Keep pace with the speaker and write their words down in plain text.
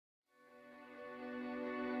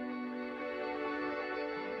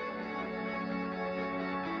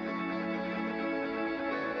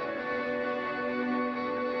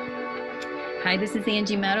Hi, this is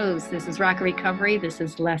Angie Meadows. This is Rock Recovery. This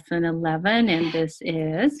is lesson 11, and this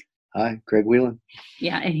is, Hi, Craig Whelan.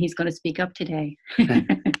 yeah, and he's going to speak up today.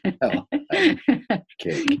 Oh, I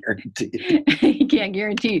can't guarantee. He can't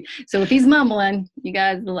guarantee. So if he's mumbling, you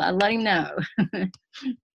guys let him know.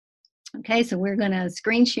 Okay, so we're going to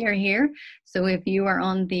screen share here. So if you are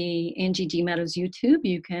on the Angie G. Meadows YouTube,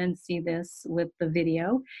 you can see this with the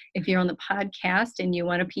video. If you're on the podcast and you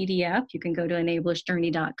want a PDF, you can go to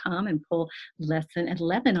enablersjourney.com and pull lesson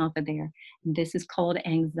 11 off of there. This is called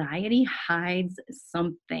Anxiety Hides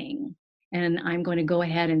Something. And I'm going to go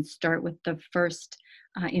ahead and start with the first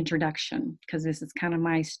introduction because this is kind of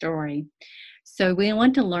my story. So we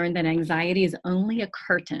want to learn that anxiety is only a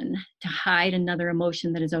curtain to hide another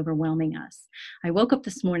emotion that is overwhelming us. I woke up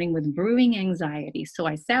this morning with brewing anxiety, so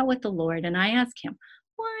I sat with the Lord and I asked him,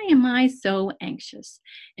 why am I so anxious?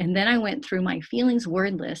 And then I went through my feelings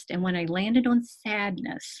word list, and when I landed on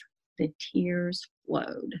sadness, the tears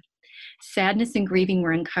flowed. Sadness and grieving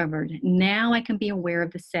were uncovered. Now I can be aware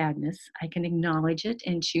of the sadness. I can acknowledge it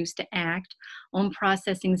and choose to act on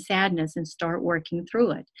processing sadness and start working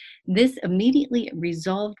through it. This immediately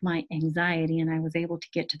resolved my anxiety, and I was able to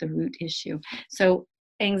get to the root issue. So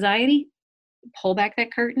anxiety, pull back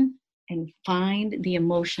that curtain and find the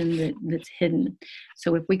emotion that's hidden.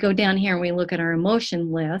 So if we go down here and we look at our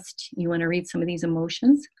emotion list, you want to read some of these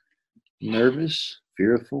emotions? Nervous,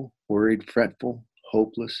 fearful, worried, fretful,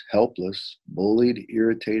 hopeless, helpless, bullied,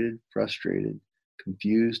 irritated, frustrated,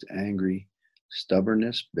 confused, angry,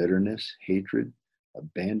 stubbornness, bitterness, hatred,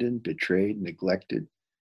 abandoned, betrayed, neglected,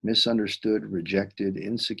 misunderstood, rejected,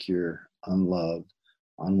 insecure, unloved,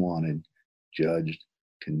 unwanted, judged,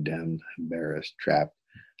 condemned, embarrassed, trapped,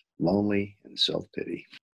 lonely, and self-pity,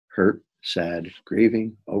 hurt, sad,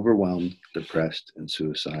 grieving, overwhelmed, depressed, and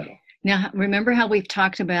suicidal. Now, remember how we've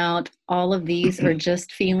talked about all of these are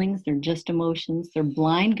just feelings, they're just emotions, they're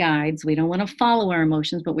blind guides. We don't want to follow our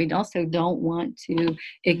emotions, but we also don't want to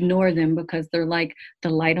ignore them because they're like the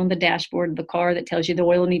light on the dashboard of the car that tells you the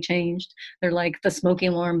oil needs changed. They're like the smoke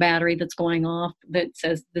alarm battery that's going off that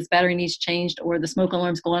says this battery needs changed, or the smoke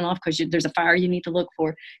alarm's going off because there's a fire you need to look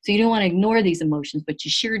for. So you don't want to ignore these emotions, but you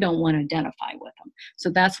sure don't want to identify with them. So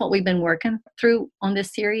that's what we've been working through on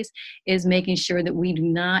this series, is making sure that we do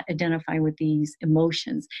not identify with these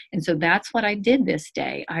emotions. And so that's what I did this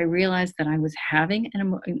day. I realized that I was having,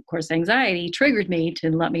 of course, anxiety triggered me to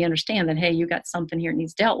let me understand that, hey, you got something here that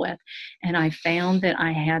needs dealt with. And I found that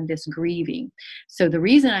I had this grieving. So the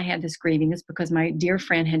reason I had this grieving is because my dear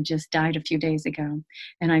friend had just died a few days ago,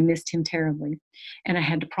 and I missed him terribly. And I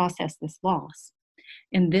had to process this loss.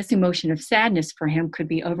 And this emotion of sadness for him could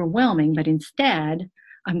be overwhelming, but instead,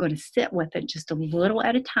 I'm going to sit with it just a little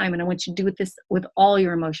at a time. And I want you to do this with all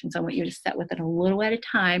your emotions. I want you to sit with it a little at a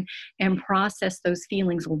time and process those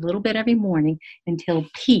feelings a little bit every morning until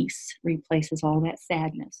peace replaces all that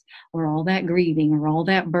sadness or all that grieving or all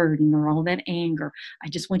that burden or all that anger. I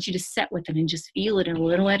just want you to sit with it and just feel it a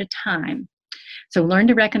little at a time. So learn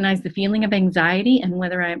to recognize the feeling of anxiety, and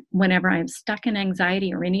whenever I'm stuck in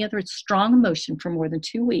anxiety or any other strong emotion for more than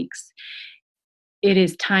 2 weeks, it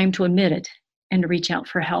is time to admit it and to reach out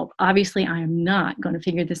for help. Obviously, I am not going to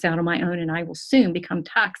figure this out on my own, and I will soon become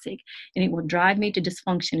toxic, and it will drive me to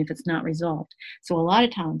dysfunction if it's not resolved. So a lot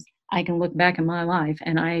of times I can look back in my life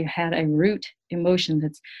and I had a root emotion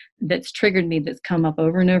that's triggered me, that's come up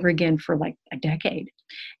over and over again for like a decade.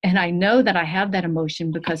 And I know that I have that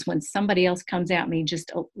emotion because when somebody else comes at me,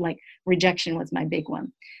 just like rejection was my big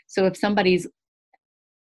one. So if somebody's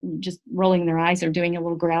just rolling their eyes or doing a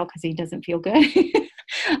little growl because he doesn't feel good,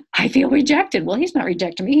 I feel rejected. Well, he's not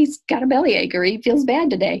rejecting me. He's got a bellyache or he feels bad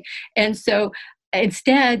today. And so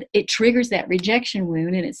instead, it triggers that rejection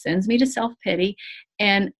wound and it sends me to self-pity.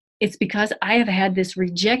 And it's because I have had this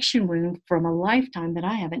rejection wound from a lifetime that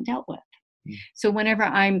I haven't dealt with. So whenever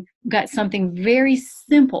I'm got something very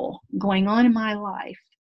simple going on in my life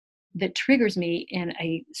that triggers me in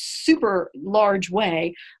a super large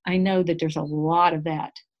way, I know that there's a lot of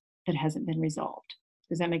that hasn't been resolved.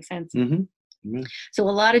 Does that make sense? Mm-hmm. Mm-hmm. So a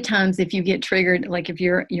lot of times if you get triggered, like if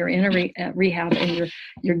you're in a rehab and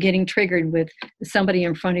you're getting triggered with somebody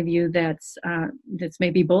in front of you that's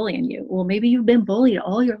maybe bullying you. Well, maybe you've been bullied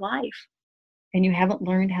all your life and you haven't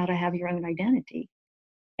learned how to have your own identity.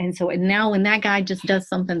 And so now when that guy just does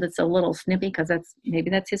something that's a little snippy, because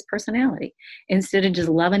that's his personality, instead of just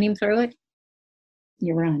loving him through it,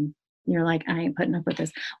 you run. You're like, I ain't putting up with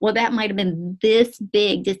this. Well, that might have been this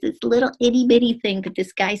big, just this little itty bitty thing that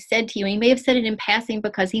this guy said to you. He may have said it in passing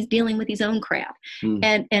because he's dealing with his own crap.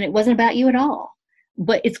 And it wasn't about you at all.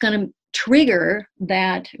 But it's going to trigger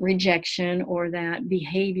that rejection or that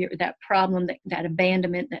behavior, that problem, that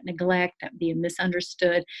abandonment, that neglect, that being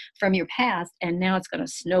misunderstood from your past, and now it's going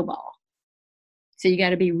to snowball. So you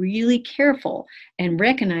got to be really careful and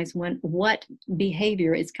recognize what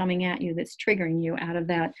behavior is coming at you that's triggering you out of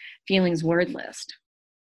that feelings word list.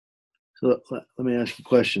 So let me ask you a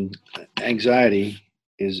question. Anxiety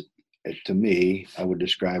is, to me, I would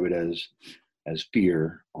describe it as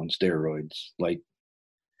fear on steroids. Like,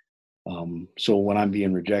 so when I'm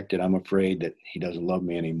being rejected, I'm afraid that he doesn't love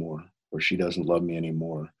me anymore, or she doesn't love me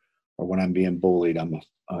anymore. Or when I'm being bullied,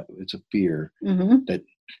 it's a fear that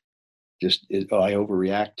I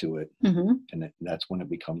overreact to it, and that's when it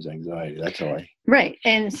becomes anxiety. That's how I. Right.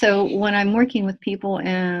 And so when I'm working with people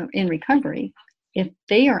in recovery, if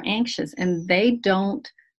they are anxious and they don't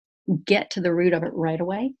get to the root of it right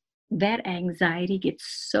away, that anxiety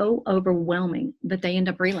gets so overwhelming that they end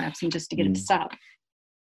up relapsing just to get it to stop,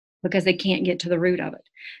 because they can't get to the root of it.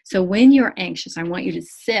 So when you're anxious, I want you to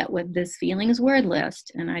sit with this feelings word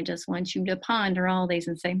list, and I just want you to ponder all these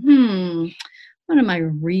and say, what am I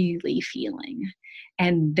really feeling?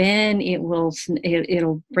 And then it'll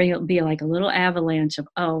be like a little avalanche of,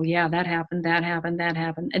 oh yeah, that happened.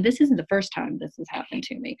 And this isn't the first time this has happened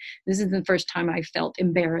to me. This isn't the first time I felt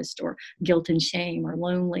embarrassed or guilt and shame or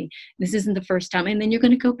lonely. This isn't the first time. And then you're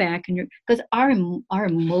going to go back because our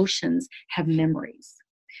emotions have memories.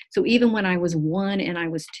 So even when I was 1 and I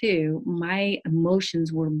was 2, my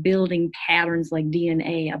emotions were building patterns like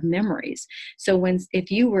DNA of memories. So if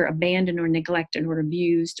you were abandoned or neglected or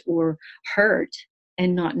abused or hurt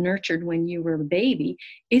and not nurtured when you were a baby,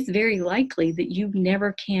 it's very likely that you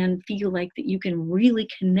never can feel like that you can really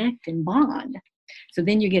connect and bond. So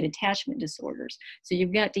then you get attachment disorders. So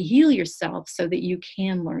you've got to heal yourself so that you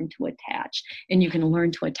can learn to attach, and you can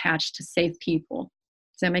learn to attach to safe people.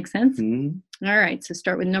 Does that make sense? Mm-hmm. All right, so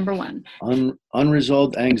start with number 1.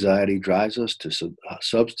 Unresolved anxiety drives us to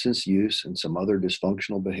substance use and some other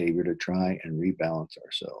dysfunctional behavior to try and rebalance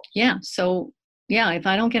ourselves. Yeah, so if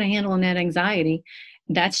I don't get a handle on that anxiety,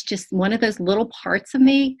 that's just one of those little parts of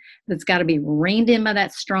me that's got to be reined in by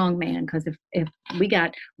that strong man. Because if we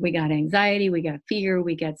got anxiety, we got fear,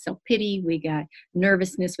 we got self-pity, we got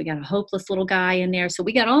nervousness, we got a hopeless little guy in there. So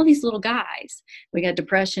we got all these little guys. We got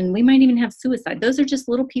depression. We might even have suicide. Those are just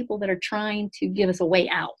little people that are trying to give us a way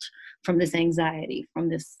out from this anxiety, from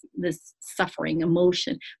this suffering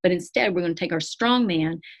emotion. But instead, we're going to take our strong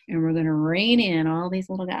man and we're going to rein in all these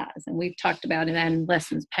little guys. And we've talked about that in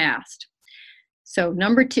lessons past. So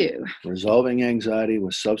number 2. Resolving anxiety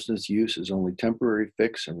with substance use is only temporary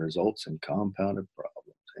fix and results in compounded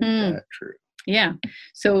problems. Isn't that true? Yeah.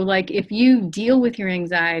 So like if you deal with your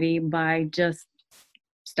anxiety by just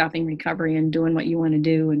stopping recovery and doing what you want to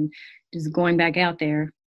do and just going back out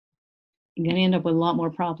there, you're going to end up with a lot more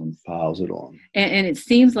problems. Piles it on. And it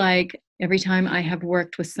seems like every time I have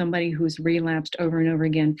worked with somebody who's relapsed over and over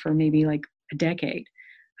again for maybe like a decade,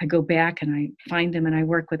 I go back and I find them and I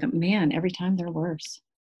work with them. Man, every time they're worse.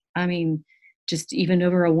 I mean, just even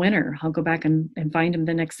over a winter, I'll go back and find them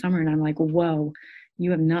the next summer. And I'm like, whoa, you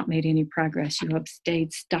have not made any progress. You have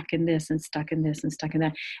stayed stuck in this and stuck in this and stuck in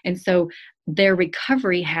that. And so their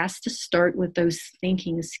recovery has to start with those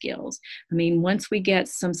thinking skills. I mean, once we get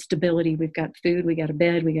some stability, we've got food, we got a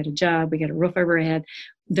bed, we got a job, we got a roof over our head.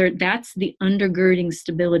 That's the undergirding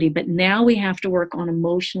stability. But now we have to work on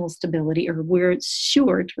emotional stability or we're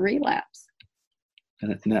sure to relapse.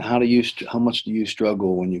 And how much do you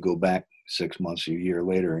struggle when you go back 6 months, a year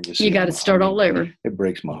later, and you got to start all over? It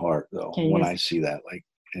breaks my heart though when I see that, like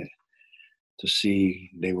to see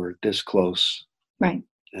they were this close, right?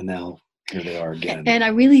 And now here they are again. And I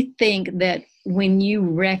really think that when you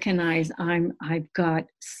recognize I've got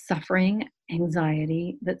suffering,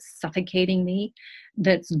 anxiety that's suffocating me,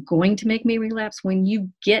 that's going to make me relapse, when you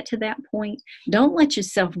get to that point, don't let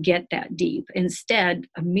yourself get that deep. Instead,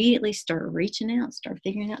 immediately start reaching out, start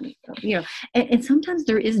figuring out, and sometimes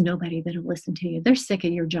there is nobody that'll listen to you. They're sick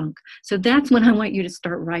of your junk. So that's when I want you to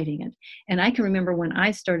start writing it. And I can remember when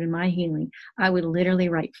I started my healing, I would literally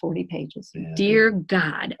write 40 pages. Yeah, Dear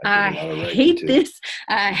God, I hate this.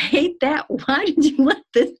 I hate that. Why did you let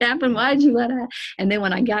this happen? Why did you let it? And then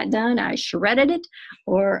when I got done, I shredded it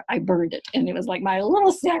or I burned it. And it was like my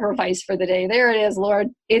little sacrifice for the day. There it is, Lord.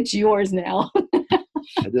 It's yours now.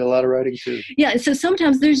 I did a lot of writing too. Yeah. So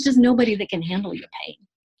sometimes there's just nobody that can handle your pain.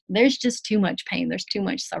 There's just too much pain. There's too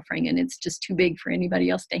much suffering, and it's just too big for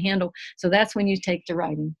anybody else to handle. So that's when you take to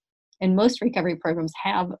writing. And most recovery programs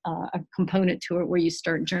have a component to it where you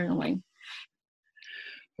start journaling.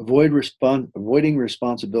 Avoiding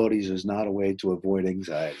responsibilities is not a way to avoid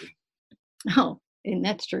anxiety. Oh, and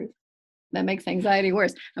that's true. That makes anxiety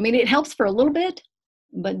worse. I mean, it helps for a little bit,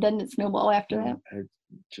 but doesn't it snowball after that?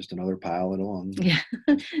 Just another pile it on. Yeah.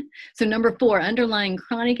 So number 4, underlying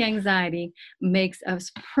chronic anxiety makes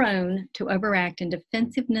us prone to overact in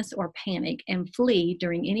defensiveness or panic and flee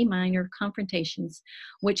during any minor confrontations,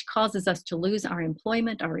 which causes us to lose our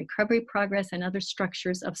employment, our recovery progress, and other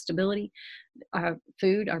structures of stability, our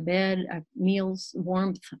food, our bed, our meals,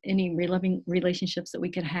 warmth, any loving relationships that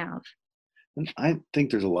we could have. And I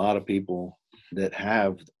think there's a lot of people that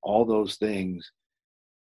have all those things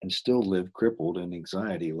and still live crippled in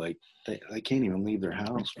anxiety. Like they can't even leave their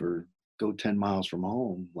house for go 10 miles from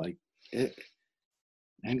home. Like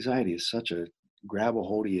anxiety is such a grab a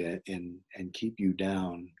hold of you and keep you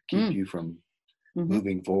down, keep you from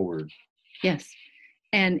moving forward. Yes.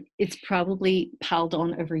 And it's probably piled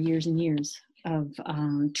on over years and years of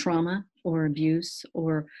trauma or abuse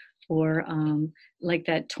or like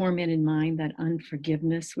that tormented mind, that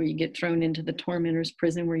unforgiveness, where you get thrown into the tormentor's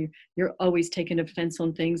prison, where you're always taking offense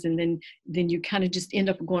on things, and then you kind of just end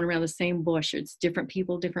up going around the same bush. It's different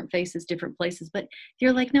people, different faces, different places, but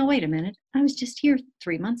you're like, no, wait a minute, I was just here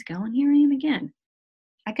 3 months ago, and here I am again.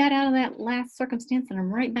 I got out of that last circumstance and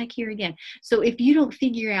I'm right back here again. So if you don't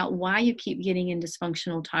figure out why you keep getting in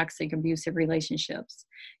dysfunctional, toxic, abusive relationships,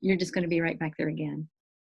 you're just going to be right back there again.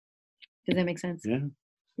 Does that make sense?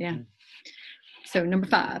 Yeah. So number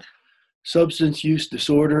 5. Substance use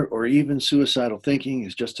disorder or even suicidal thinking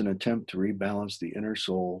is just an attempt to rebalance the inner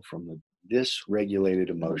soul from the dysregulated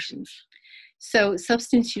emotions. So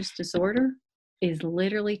substance use disorder is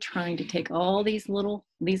literally trying to take all these little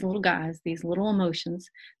guys, these little emotions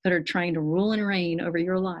that are trying to rule and reign over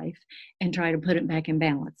your life and try to put it back in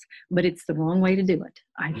balance. But it's the wrong way to do it.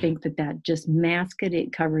 I think that just masks it.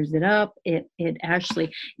 It covers it up. It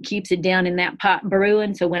actually keeps it down in that pot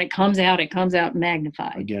brewing. So when it comes out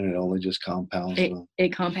magnified. Again, it only just compounds. It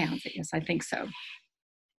compounds it. Yes, I think so.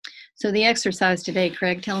 So the exercise today,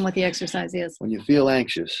 Craig, tell them what the exercise is. When you feel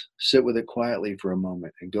anxious, sit with it quietly for a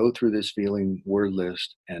moment and go through this feeling word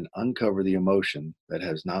list and uncover the emotion that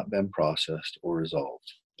has not been processed or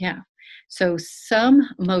resolved. Yeah. So some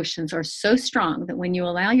emotions are so strong that when you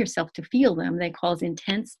allow yourself to feel them, they cause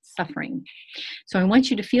intense suffering. So I want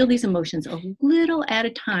you to feel these emotions a little at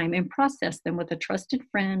a time and process them with a trusted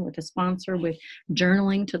friend, with a sponsor, with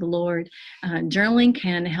journaling to the Lord. Journaling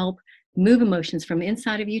can help move emotions from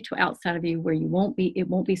inside of you to outside of you where it won't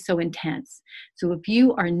be so intense. So if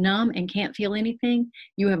you are numb and can't feel anything,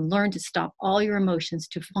 you have learned to stop all your emotions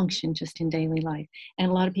to function just in daily life.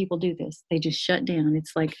 And a lot of people do this. They just shut down.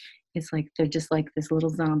 It's like they're just like this little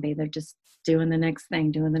zombie. They're just doing the next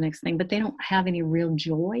thing, but they don't have any real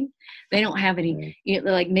joy. They don't have any,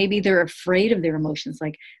 like maybe they're afraid of their emotions.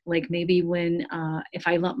 Like maybe when, if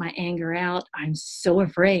I let my anger out, I'm so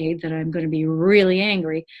afraid that I'm going to be really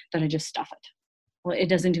angry that I just stuff it. Well, it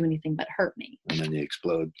doesn't do anything but hurt me. And then you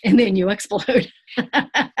explode.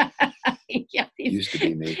 Yeah, used to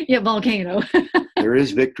be me. Yeah, volcano. There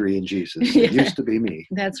is victory in Jesus. It used to be me.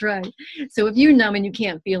 That's right. So if you're numb and you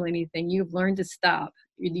can't feel anything, you've learned to stop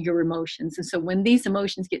your emotions. And so when these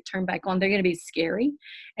emotions get turned back on, they're going to be scary.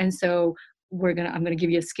 And so I'm going to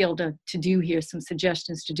give you a skill to do here, some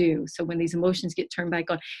suggestions to do. So when these emotions get turned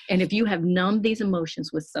back on, and if you have numbed these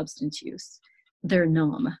emotions with substance use, they're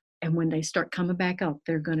numb. And when they start coming back up,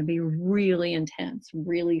 they're going to be really intense,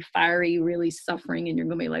 really fiery, really suffering. And you're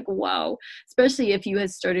going to be like, wow, especially if you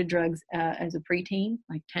had started drugs as a preteen,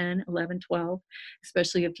 like 10, 11, 12,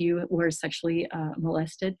 especially if you were sexually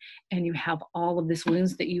molested and you have all of this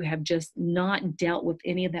wounds that you have just not dealt with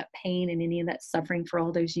any of that pain and any of that suffering for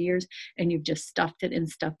all those years. And you've just stuffed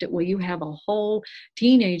it. Well, you have a whole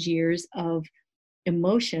teenage years of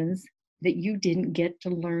emotions that you didn't get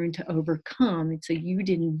to learn to overcome. And so you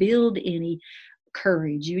didn't build any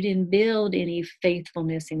courage. You didn't build any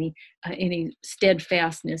faithfulness, any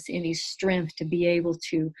steadfastness, any strength to be able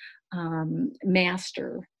to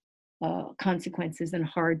master consequences and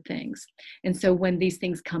hard things. And so when these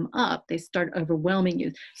things come up, they start overwhelming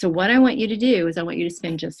you. So what I want you to do is I want you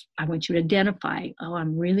to identify, oh,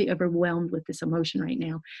 I'm really overwhelmed with this emotion right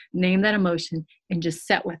now. Name that emotion and just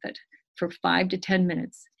sit with it for 5 to 10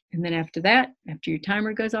 minutes. And then after that, after your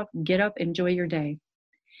timer goes off, get up, enjoy your day.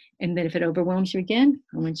 And then if it overwhelms you again,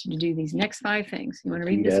 I want you to do these next 5 things. You want to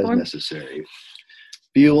read this for me? As necessary.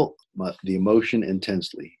 Feel the emotion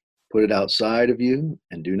intensely. Put it outside of you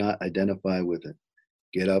and do not identify with it.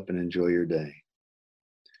 Get up and enjoy your day.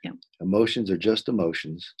 Yep. Emotions are just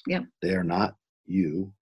emotions. Yep. They are not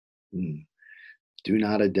you. Do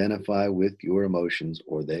not identify with your emotions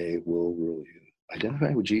or they will rule you.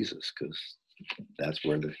 Identify with Jesus because that's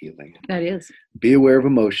where the healing is. That is. Be aware of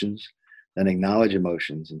emotions. Then acknowledge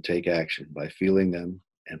emotions and take action by feeling them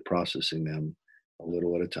and processing them a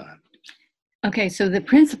little at a time. Okay, so the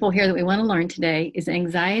principle here that we want to learn today is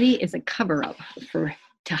anxiety is a cover-up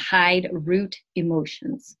to hide root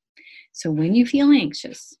emotions. So when you feel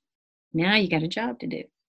anxious, now you got a job to do.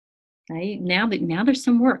 Right? Now there's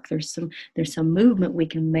some work, there's some movement we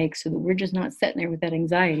can make so that we're just not sitting there with that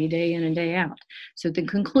anxiety day in and day out. So the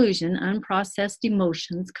conclusion, unprocessed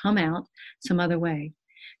emotions come out some other way.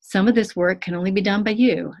 Some of this work can only be done by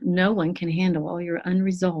you. No one can handle all your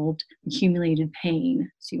unresolved accumulated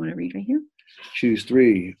pain. So you want to read right here? Choose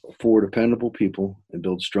 3 or 4 dependable people and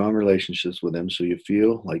build strong relationships with them so you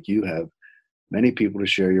feel like you have many people to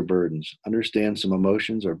share your burdens. Understand some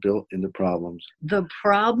emotions are built into problems. The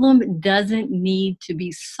problem doesn't need to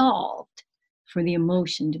be solved for the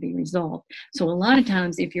emotion to be resolved. So a lot of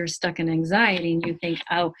times if you're stuck in anxiety and you think,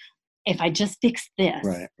 oh, if I just fix this,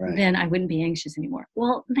 Right. then I wouldn't be anxious anymore.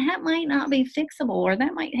 Well, that might not be fixable, or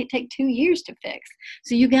that might take 2 years to fix.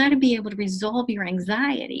 So you got to be able to resolve your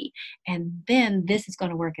anxiety, and then this is going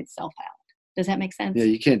to work itself out. Does that make sense? Yeah,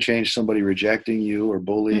 you can't change somebody rejecting you or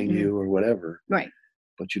bullying you or whatever. Right.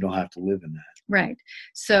 But you don't have to live in that. Right.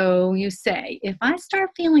 So you say, if I start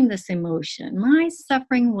feeling this emotion, my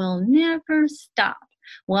suffering will never stop.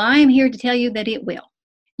 Well, I am here to tell you that it will.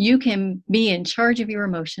 You can be in charge of your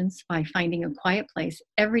emotions by finding a quiet place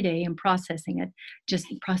every day and processing it, just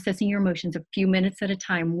processing your emotions a few minutes at a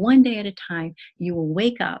time, one day at a time. You will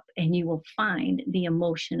wake up and you will find the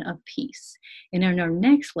emotion of peace. And in our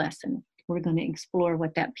next lesson, we're going to explore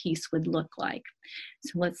what that peace would look like.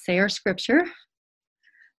 So let's say our scripture.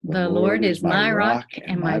 The Lord is my rock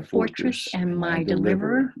and my fortress and my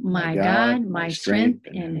deliverer, my God, my strength,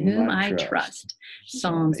 in whom I trust.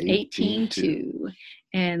 Psalms 18:2.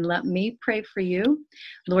 And let me pray for you.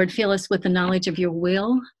 Lord, fill us with the knowledge of your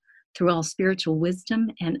will through all spiritual wisdom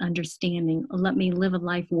and understanding. Let me live a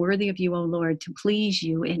life worthy of you, O Lord, to please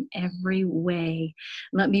you in every way.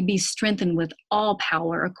 Let me be strengthened with all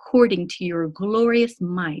power according to your glorious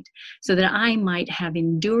might, so that I might have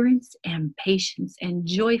endurance and patience and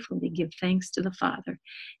joyfully give thanks to the Father.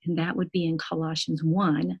 And that would be in Colossians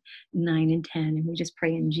 1:9-10. And we just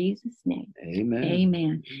pray in Jesus' name. Amen.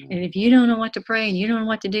 Amen. And if you don't know what to pray and you don't know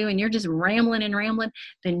what to do and you're just rambling,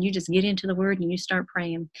 then you just get into the word and you start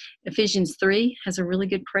praying. Ephesians 3 has a really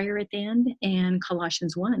good prayer at the end, and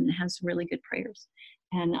Colossians 1 has really good prayers.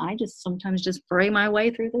 And I just sometimes just pray my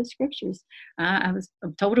way through those scriptures. I've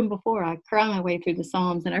told them before, I cry my way through the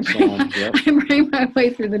Psalms, and I pray my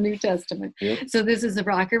way through the New Testament. Yep. So this is the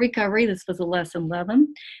Rock of Recovery. This was a lesson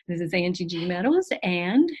 11. This is Angie G. Meadows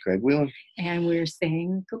and Craig Whelan. And we're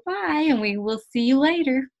saying goodbye, and we will see you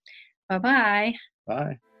later. Bye-bye.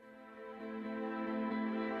 Bye.